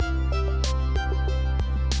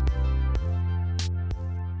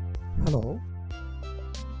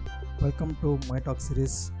Welcome to my talk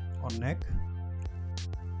series on NEC,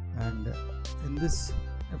 and in this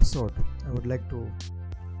episode I would like to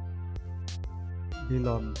deal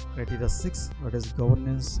on criteria 6, that is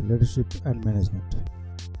governance, leadership and management.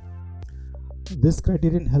 This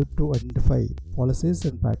criterion help to identify policies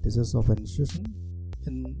and practices of an institution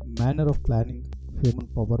in manner of planning, human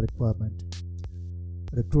power requirement,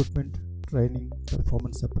 recruitment, training,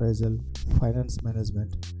 performance appraisal, finance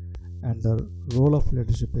management, and the role of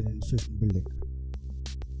leadership in institution building.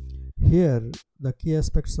 Here, the key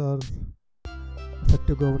aspects are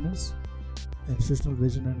effective governance, institutional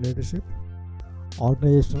vision and leadership,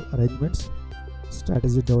 organizational arrangements,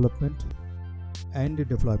 strategy development and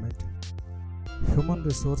deployment, human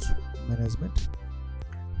resource management,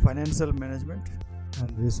 financial management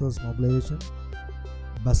and resource mobilization,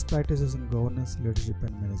 best practices in governance, leadership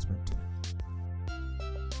and management.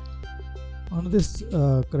 On this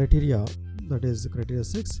criteria, that is criteria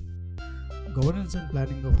 6, governance and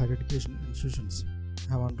planning of higher education institutions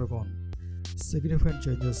have undergone significant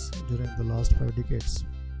changes during the last 5 decades.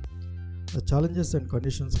 The challenges and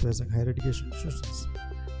conditions facing higher education institutions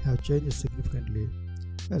have changed significantly,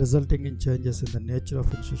 resulting in changes in the nature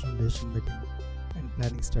of institutional decision making and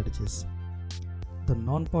planning strategies. The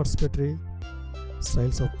non-participatory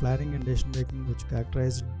styles of planning and decision making which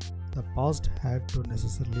characterized the past had to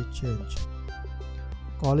necessarily change.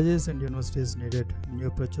 Colleges and universities needed new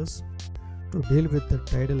approaches to deal with the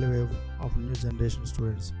tidal wave of new generation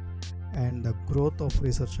students and the growth of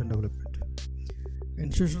research and development.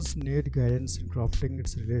 Institutions need guidance in crafting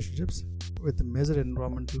its relationships with major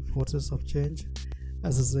environmental forces of change,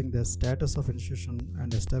 assessing the status of institution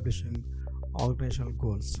and establishing organizational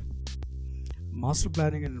goals. Master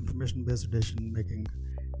planning and information-based decision making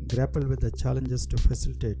grapple with the challenges to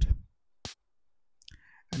facilitate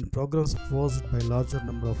and programs posed by larger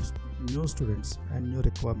number of new students and new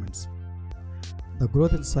requirements. The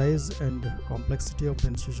growth in size and complexity of the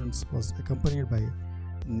institutions was accompanied by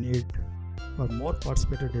need for more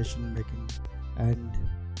participatory decision making and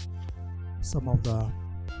some of the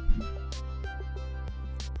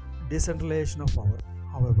decentralization of power.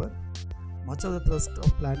 However, much of the thrust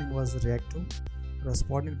of planning was reactive,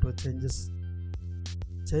 responding to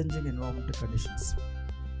changing environmental conditions.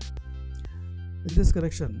 In this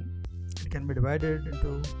correction, it can be divided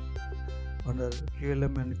into under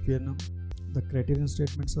QLM and QNM. The criterion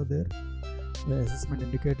statements are there, the assessment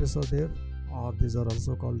indicators are there, or these are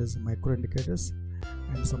also called as micro indicators,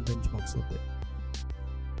 and some benchmarks are there.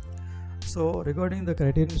 So regarding the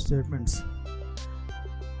criterion statements,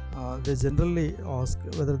 they generally ask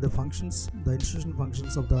whether the institutional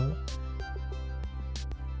functions of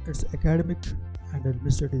its academic and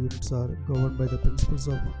administrative units are governed by the principles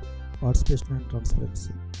of participation and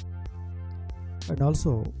transparency. And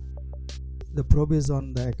also, the probe is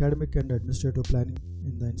on the academic and administrative planning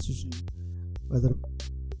in the institution, whether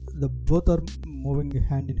the both are moving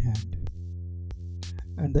hand in hand,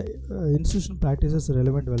 and the institution practices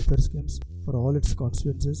relevant welfare schemes for all its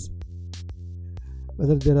constituencies,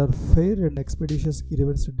 whether there are fair and expeditious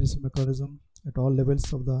grievance redressal mechanism at all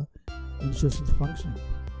levels of the institution's functioning,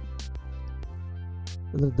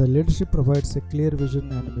 whether the leadership provides a clear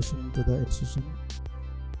vision and mission to the institution,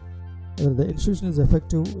 whether the institution is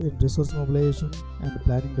effective in resource mobilization and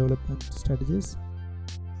planning development strategies,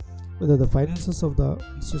 whether the finances of the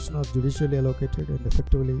institution are judicially allocated and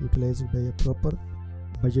effectively utilized by a proper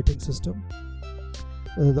budgeting system,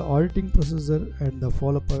 whether the auditing procedure and the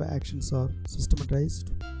follow-up actions are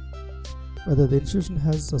systematized, whether the institution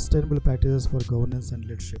has sustainable practices for governance and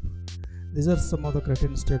leadership. These are some of the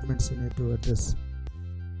criterion statements you need to address.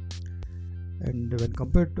 And when it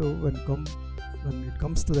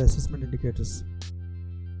comes to the assessment indicators,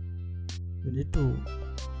 you need to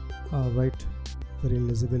write very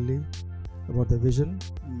legibly about the vision,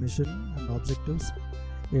 mission and objectives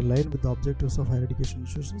in line with the objectives of higher education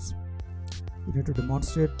institutions. You need to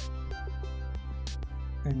demonstrate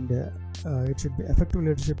and it should be effective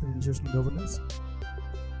leadership in institutional governance,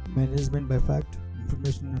 management by fact,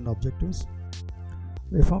 information and objectives,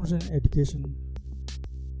 reforms in education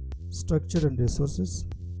structure and resources,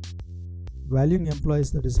 valuing employees,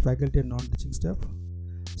 that is faculty and non-teaching staff,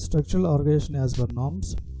 structural organization as per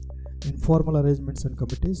norms, informal arrangements and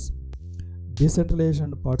committees, decentralization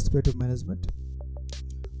and participative management,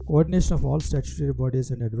 coordination of all statutory bodies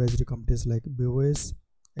and advisory committees like BOS,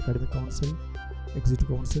 Academic Council, Executive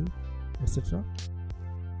Council, etc.,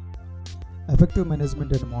 effective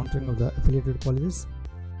management and monitoring of the affiliated colleges,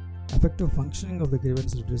 effective functioning of the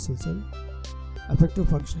grievance redressal cell, effective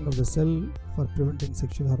functioning of the cell for preventing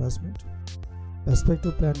sexual harassment,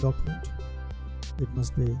 perspective plan document, it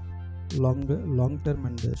must be long-term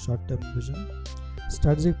and short-term vision,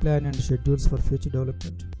 strategic plan and schedules for future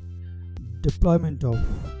development, deployment of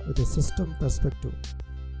with a system perspective,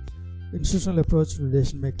 institutional approach to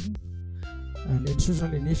decision making, and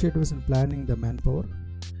institutional initiatives in planning the manpower,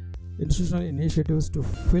 institutional initiatives to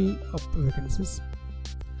fill up vacancies,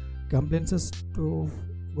 compliances to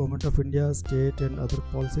Government of India, state and other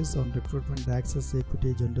policies on recruitment, access,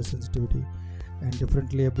 equity, gender sensitivity and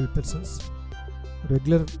differently able persons,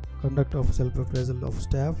 regular conduct of self-appraisal of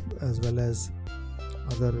staff as well as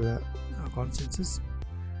other consciences,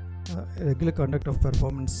 regular conduct of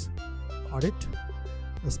performance audit,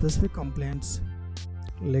 specific complaints,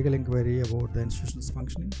 legal inquiry about the institution's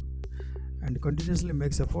functioning, and continuously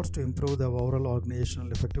makes efforts to improve the overall organizational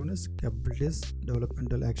effectiveness, capabilities,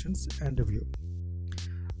 developmental actions and review.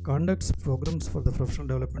 Conducts programs for the professional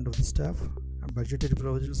development of the staff, budgetary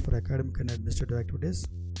provisions for academic and administrative activities,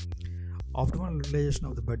 optimal utilization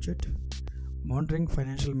of the budget, monitoring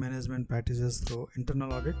financial management practices through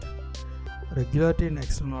internal audit, regularity in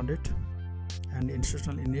external audit, and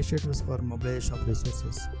institutional initiatives for mobilization of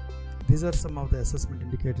resources. These are some of the assessment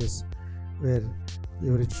indicators where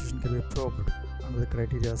your institution can be probed under the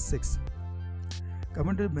criteria 6.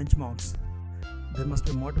 Coming to benchmarks, there must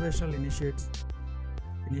be motivational initiatives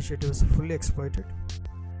fully exploited,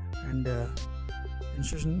 and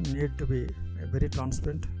institution need to be very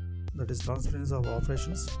transparent, that is transparency of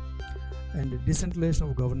operations, and decentralization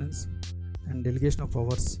of governance and delegation of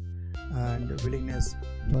powers and willingness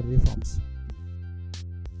for reforms.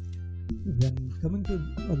 When coming to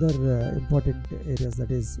other important areas,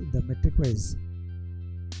 that is the metric wise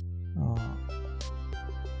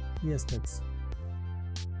key aspects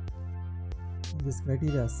in this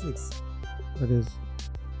criteria 6, that is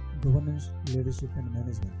governance, leadership and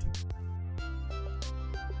management.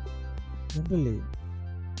 Generally,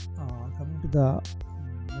 coming to the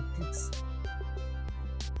metrics,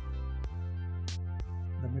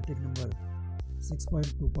 the metric number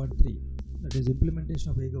 6.2.3, that is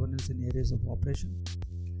implementation of e-governance in areas of operation.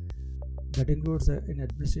 That includes in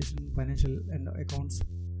administration, financial and accounts,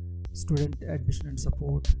 student admission and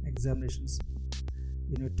support, examinations.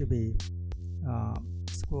 You need to be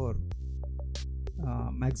score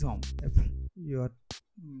maximum if you are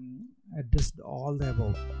addressed all the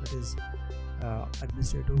above, that is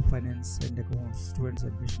administrative, finance and accounts, students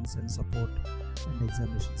admissions and support and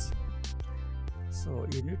examinations. So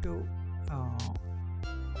you need to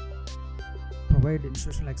provide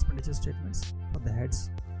institutional expenditure statements for the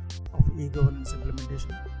heads of e-governance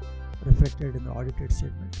implementation reflected in the audited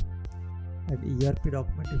statement, and ERP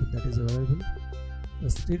document if that is available. The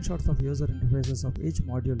screenshots of user interfaces of each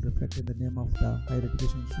module reflecting the name of the higher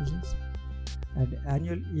education institutions, and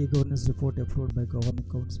annual e-governance report approved by Governing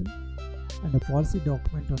Council, and a policy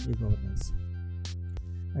document on e-governance,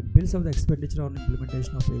 and bills of the expenditure on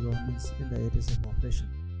implementation of e-governance in the areas of operation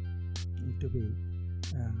need to be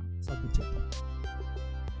submitted.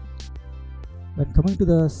 When coming to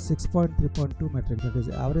the 6.3.2 metric, that is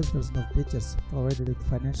average person of teachers provided with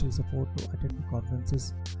financial support to attend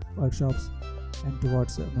conferences, workshops and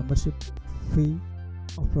towards membership fee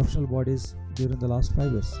of professional bodies during the last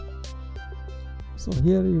 5 years. So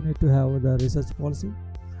here you need to have the research policy,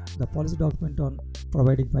 the policy document on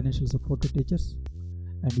providing financial support to teachers,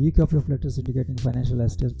 and e-copy of letters indicating financial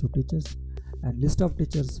assistance to teachers, and list of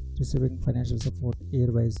teachers receiving financial support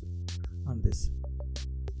year-wise on this.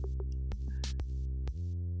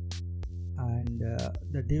 And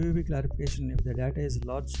the DVB clarification, if the data is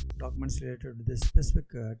large documents related to the specific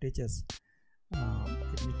teachers,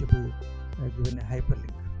 it need to be given a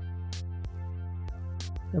hyperlink.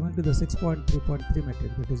 Coming to the 6.3.3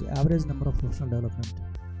 metric, that is average number of professional development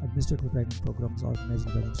administrative training programs organized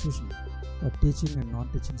by the institution for teaching and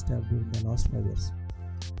non-teaching staff during the last 5 years.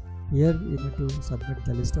 Here you need to submit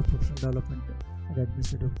the list of professional development and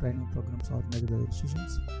administrative training programs organized by the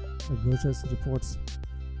institutions, the brochures, reports,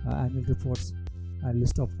 annual reports, and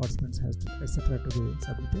list of participants has to, etc. to be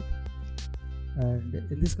submitted. And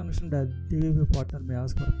in this connection, the DVB partner may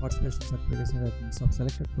ask for participation certification ratings of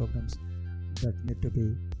selected programs that need to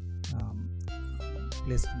be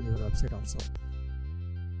placed in your website also.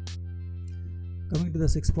 Coming to the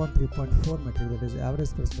 6.3.4 metric, that is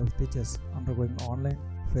average percent of teachers undergoing online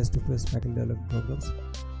face-to-face faculty development programs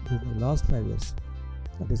during the last 5 years,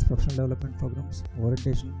 that is professional development programs,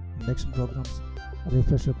 orientation, induction programs,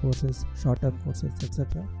 refresher courses, short-term courses,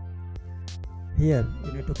 etc. Here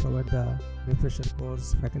you need to provide the refresher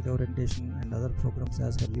course, faculty orientation and other programs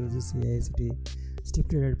as per UGC, ICT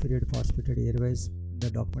stipulated period participated year-wise.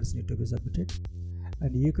 The documents need to be submitted,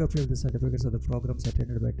 and e-copy of the certificates of the programs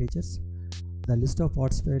attended by teachers, The list of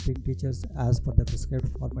participating teachers as per the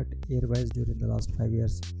prescribed format year-wise during the last 5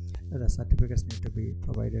 years. The certificates need to be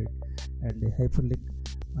provided, and a hyperlink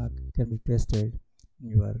can be pasted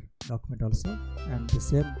in your document also, and the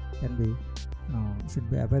same can be should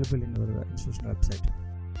be available in your institutional website.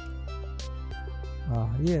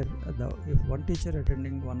 Here, if one teacher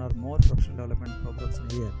attending one or more professional development programs in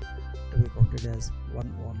a year to be counted as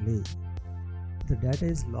one only. The data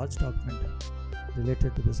is large document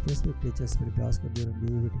related to the specific teachers will be asked during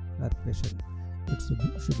DVVT clarification. It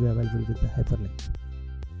should be available with the hyperlink.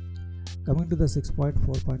 Coming to the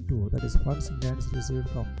 6.4.2, that is funds grants received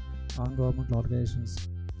from non-government organizations,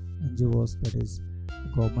 NGOs, that is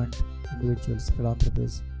government, individuals,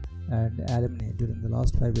 philanthropists, and alumni during the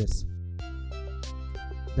last 5 years.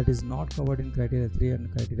 That is not covered in criteria 3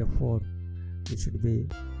 and criteria 4. It should be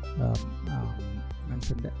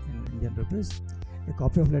mentioned in Indian rupees. A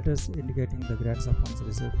copy of letters indicating the grants of funds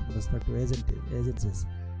received from respective agencies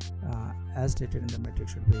as stated in the metric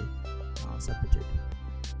should be submitted.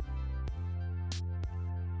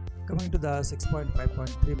 Coming to the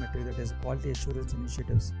 6.5.3 metric, that is quality assurance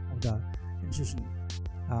initiatives of the institution,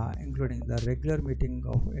 including the regular meeting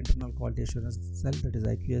of internal quality assurance cell, that is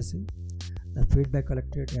IQAC, the feedback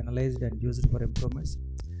collected, analyzed and used for improvements,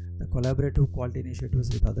 the collaborative quality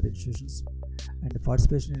initiatives with other institutions, and the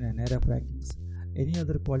participation in NRF rankings, any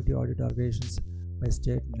other quality audit organizations by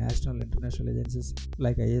state, national, international agencies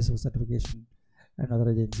like ISO certification and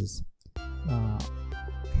other agencies.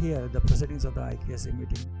 Here, the proceedings of the IQAC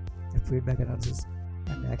meeting, the feedback analysis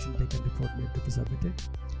and action taken report need to be submitted.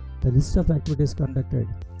 The list of activities conducted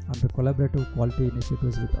under collaborative quality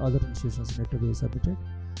initiatives with other institutions need to be submitted,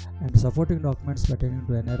 and supporting documents pertaining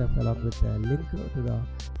to NRF along with a link to the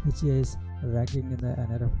HEI's ranking in the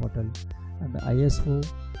NRF portal and the ISO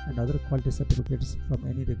and other quality certificates from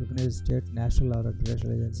any recognized state, national or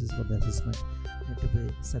international agencies for the assessment need to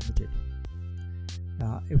be submitted.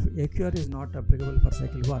 If AQR is not applicable for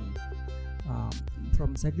cycle 1,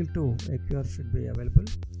 from cycle 2 AQR should be available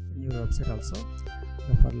in your website also.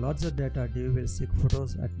 For larger data, DV will seek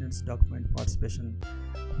photos, attendance, document,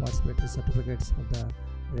 participatory certificates for the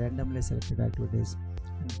randomly selected activities,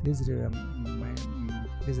 and please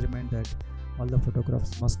remind that all the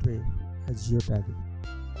photographs must be geotagged.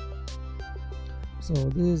 So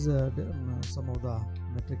this is some of the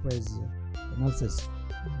metric wise analysis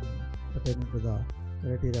pertaining to the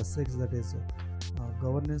criteria 6, that is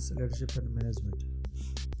governance, leadership and management.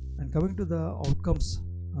 And coming to the outcomes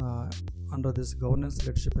under this governance,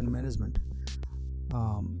 leadership and management,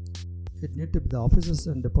 it need to be the offices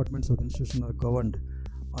and departments of the institution are governed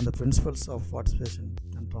on the principles of participation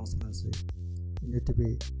and transparency. It need to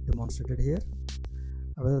be demonstrated here.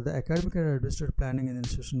 Whether the academic and administrative planning in the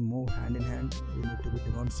institution move hand in hand, it need to be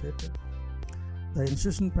demonstrated. The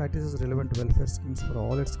institution practices relevant welfare schemes for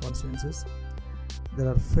all its constituencies. There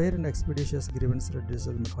are fair and expeditious grievance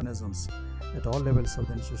redressal mechanisms at all levels of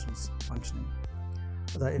the institution's functioning.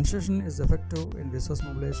 The institution is effective in resource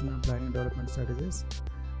mobilization and planning development strategies.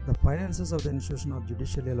 The finances of the institution are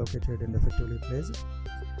judicially allocated and effectively placed.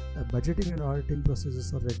 The budgeting and auditing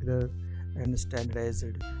processes are regular and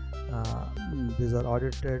standardized. These are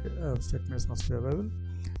audited statements must be available.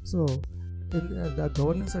 So, in the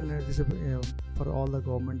governance and leadership for all the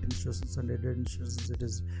government institutions and aided institutions, it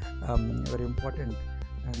is very important,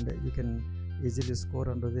 and you can easily score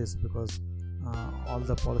under this because all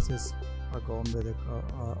the policies are governed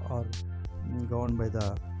by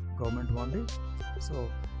the government only. So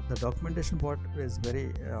the documentation part is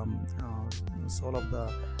very soul of the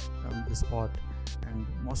this part, and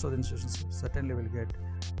most of the institutions certainly will get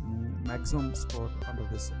maximum score under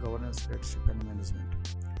this governance, leadership and management.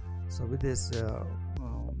 So with this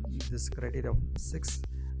this criteria of 6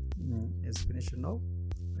 is finished now.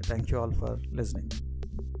 Thank you all for listening.